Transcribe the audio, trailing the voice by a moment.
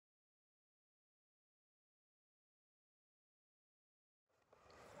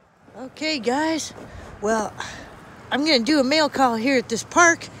Okay, guys. Well, I'm going to do a mail call here at this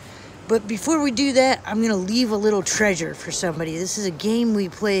park. But before we do that, I'm going to leave a little treasure for somebody. This is a game we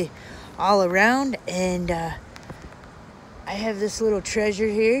play all around. And I have this little treasure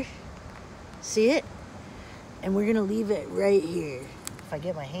here. See it? And we're going to leave it right here. If I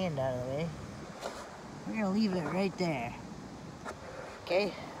get my hand out of the way. We're going to leave it right there.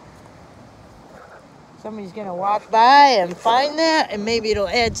 Okay? Somebody's going to walk by and find that, and maybe it'll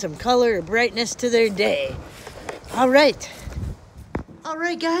add some color or brightness to their day. All right. All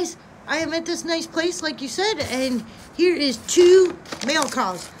right, guys. I am at this nice place, like you said, and here is 2 mail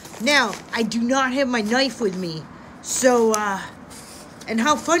calls. Now, I do not have my knife with me. So, and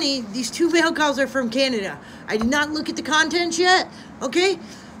how funny, these 2 mail calls are from Canada. I did not look at the contents yet, okay?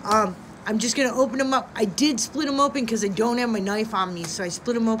 I'm just going to open them up. I did split them open because I don't have my knife on me, so I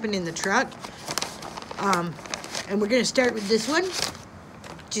split them open in the truck. And we're going to start with this one,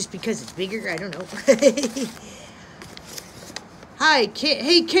 just because it's bigger, I don't know. Hi,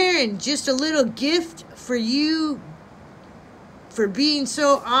 hey Karen, just a little gift for you for being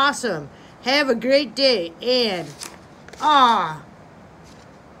so awesome. Have a great day, and, I'm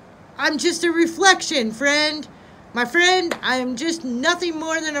just a reflection, friend. My friend, I am just nothing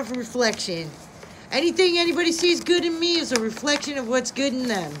more than a reflection. Anything anybody sees good in me is a reflection of what's good in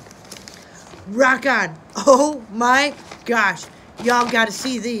them. Rock on. Oh my gosh. Y'all got to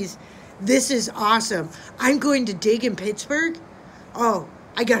see these. This is awesome. I'm going to dig in Pittsburgh. Oh,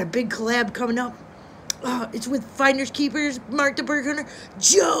 I got a big collab coming up. Oh, it's with Finders Keepers, Mark the Bird Hunter,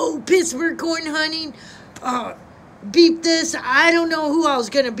 Joe, Pittsburgh Corn Hunting. Beep this. I don't know who else is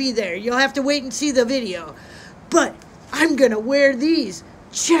going to be there. You'll have to wait and see the video. But I'm going to wear these.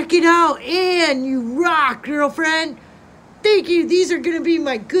 Check it out. And you rock, girlfriend. Thank you. These are going to be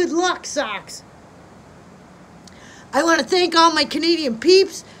my good luck socks. I want to thank all my Canadian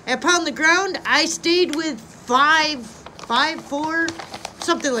peeps at Pound the Ground. I stayed with 4,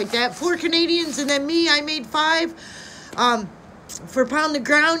 something like that. 4 Canadians, and then me, I made 5. For Pound the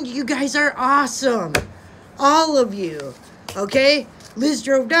Ground, you guys are awesome. All of you. Okay? Liz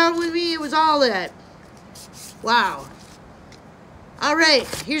drove down with me. It was all that. Wow. All right.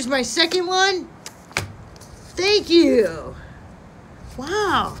 Here's my second one. Thank you.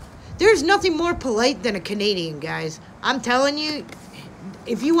 Wow. There's nothing more polite than a Canadian, guys. I'm telling you,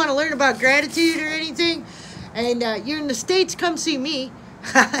 if you want to learn about gratitude or anything, and you're in the States, come see me.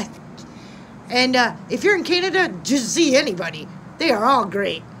 And if you're in Canada, just see anybody. They are all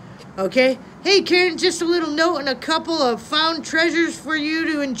great. Okay? Hey, Karen, just a little note and a couple of found treasures for you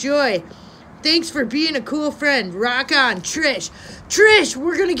to enjoy. Thanks for being a cool friend. Rock on, Trish. Trish,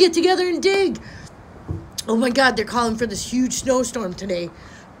 we're going to get together and dig. Oh, my God, they're calling for this huge snowstorm today.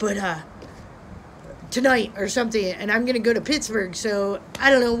 But, tonight or something. And I'm going to go to Pittsburgh. So, I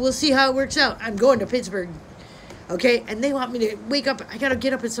don't know. We'll see how it works out. I'm going to Pittsburgh. Okay? And they want me to wake up. I got to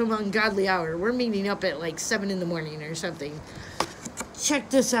get up at some ungodly hour. We're meeting up at like 7 in the morning or something. Check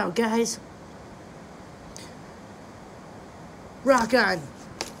this out, guys. Rock on.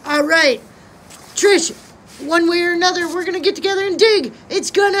 All right. Trish, one way or another, we're going to get together and dig. It's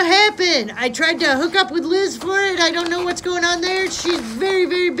going to happen. I tried to hook up with Liz for it. I don't know what's going on there. She's very,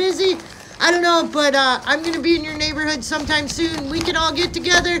 very busy. I don't know, but I'm going to be in your neighborhood sometime soon. We can all get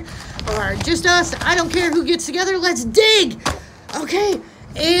together, or just us. I don't care who gets together. Let's dig. Okay?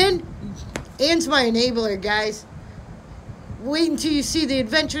 Anne's my enabler, guys. Wait until you see the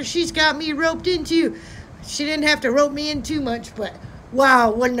adventure she's got me roped into. She didn't have to rope me in too much, but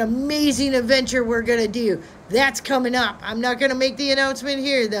wow, what an amazing adventure we're going to do. That's coming up. I'm not going to make the announcement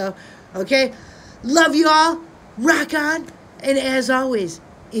here, though. Okay? Love you all. Rock on. And as always,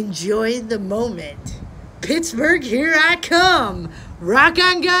 enjoy the moment. Pittsburgh, here I come. Rock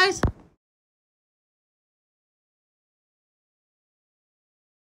on, guys.